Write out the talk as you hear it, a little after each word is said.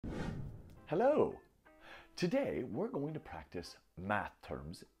Hello! Today we're going to practice math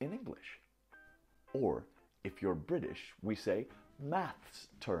terms in English. Or, if you're British, we say maths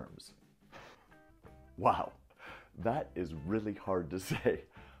terms. Wow, that is really hard to say.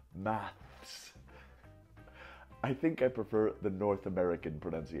 Maths. I think I prefer the North American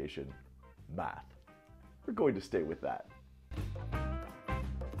pronunciation, math. We're going to stay with that.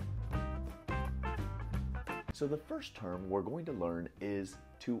 So the first term we're going to learn is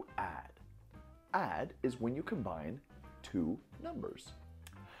to add. Add is when you combine two numbers.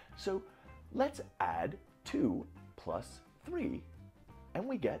 So let's add 2 plus 3 and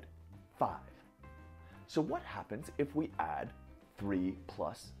we get 5. So what happens if we add 3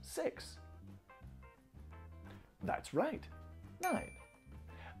 plus 6? That's right, 9.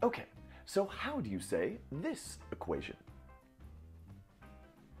 Okay, so how do you say this equation?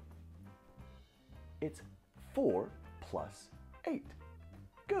 It's 4 plus 8.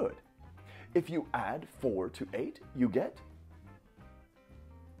 Good. If you add 4 to 8, you get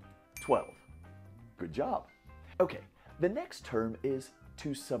 12. Good job. Okay, the next term is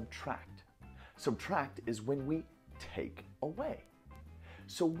to subtract. Subtract is when we take away.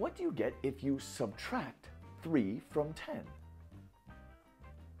 So what do you get if you subtract 3 from 10?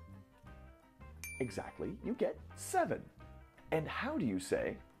 Exactly, you get 7. And how do you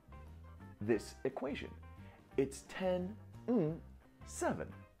say this equation? It's 10, 7.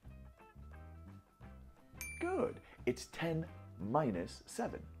 Good. It's 10 minus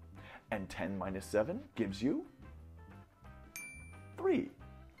 7. And 10 minus 7 gives you 3.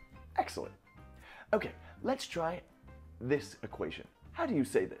 Excellent. Okay, let's try this equation. How do you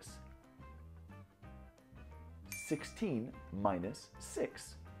say this? 16 minus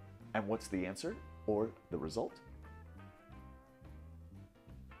 6. And what's the answer or the result?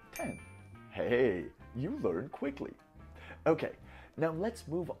 10. Hey, you learn quickly. Okay, now let's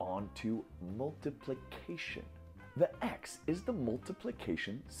move on to multiplication. The X is the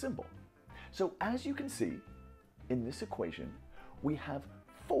multiplication symbol. So as you can see, in this equation, we have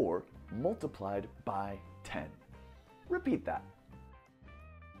 4 multiplied by 10. Repeat that.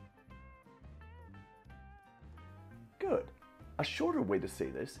 Good. A shorter way to say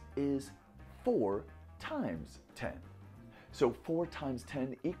this is 4 times 10. So 4 times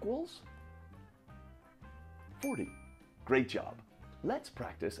 10 equals 40. Great job. Let's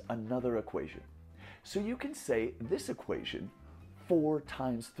practice another equation. So you can say this equation 4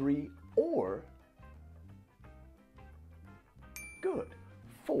 times 3 or good,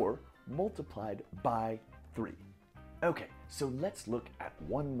 4 multiplied by 3. Okay, so let's look at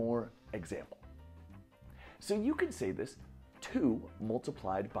one more example. So you can say this 2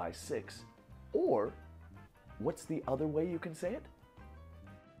 multiplied by 6 or what's the other way you can say it?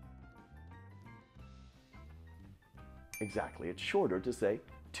 Exactly, it's shorter to say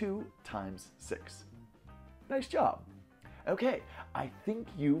 2 times 6. Nice job. Okay, I think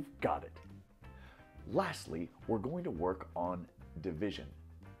you've got it. Lastly, we're going to work on division.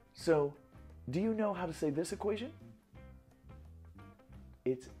 So, do you know how to say this equation?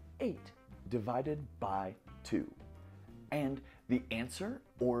 It's 8 divided by 2. And the answer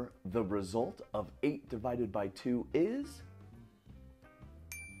or the result of 8 divided by 2 is?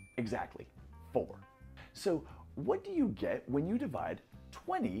 Exactly, 4. So, what do you get when you divide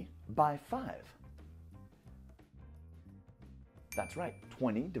 20 by 5? That's right,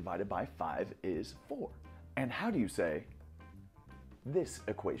 20 divided by 5 is 4. And how do you say this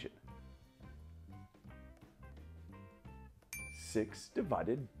equation? 6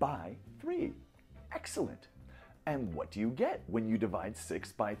 divided by 3. Excellent. And what do you get when you divide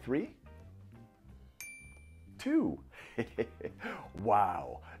 6 by 3? 2.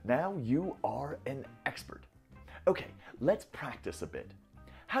 Wow, now you are an expert. Okay, let's practice a bit.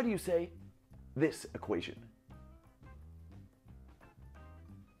 How do you say this equation?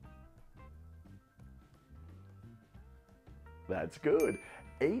 That's good.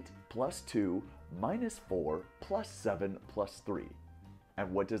 8 plus 2 minus 4 plus 7 plus 3.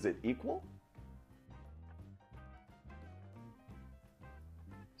 And what does it equal?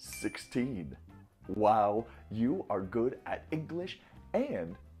 16. Wow, you are good at English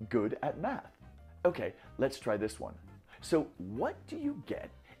and good at math. Okay, let's try this one. So what do you get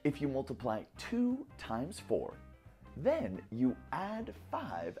if you multiply 2 times 4, then you add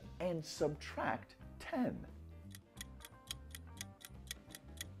 5 and subtract 10?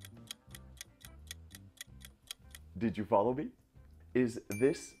 Did you follow me? Is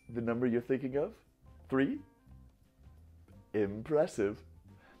this the number you're thinking of? 3? Impressive.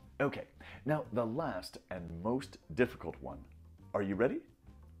 Okay, now the last and most difficult one. Are you ready?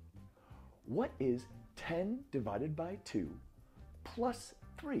 What is 10 divided by 2 plus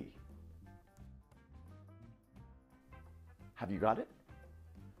 3? Have you got it?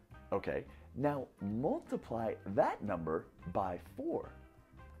 Okay, now multiply that number by 4.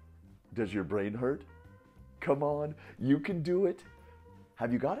 Does your brain hurt? Come on, you can do it.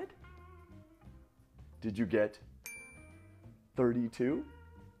 Have you got it? Did you get 32?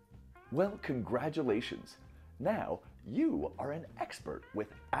 Well, congratulations. Now you are an expert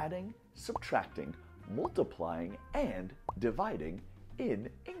with adding, subtracting, multiplying, and dividing in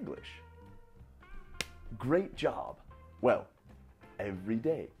English. Great job. Well, every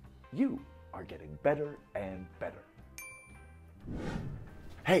day you are getting better and better.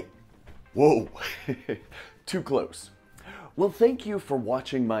 Hey, whoa, too close. Well, thank you for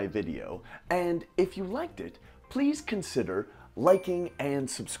watching my video, and if you liked it, please consider liking and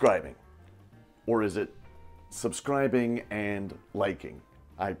subscribing. Or is it subscribing and liking?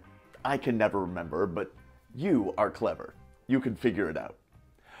 I can never remember, but you are clever. You can figure it out.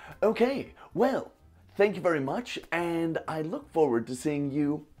 Okay, well, thank you very much, and I look forward to seeing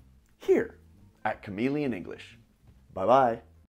you here at Chameleon English. Bye-bye.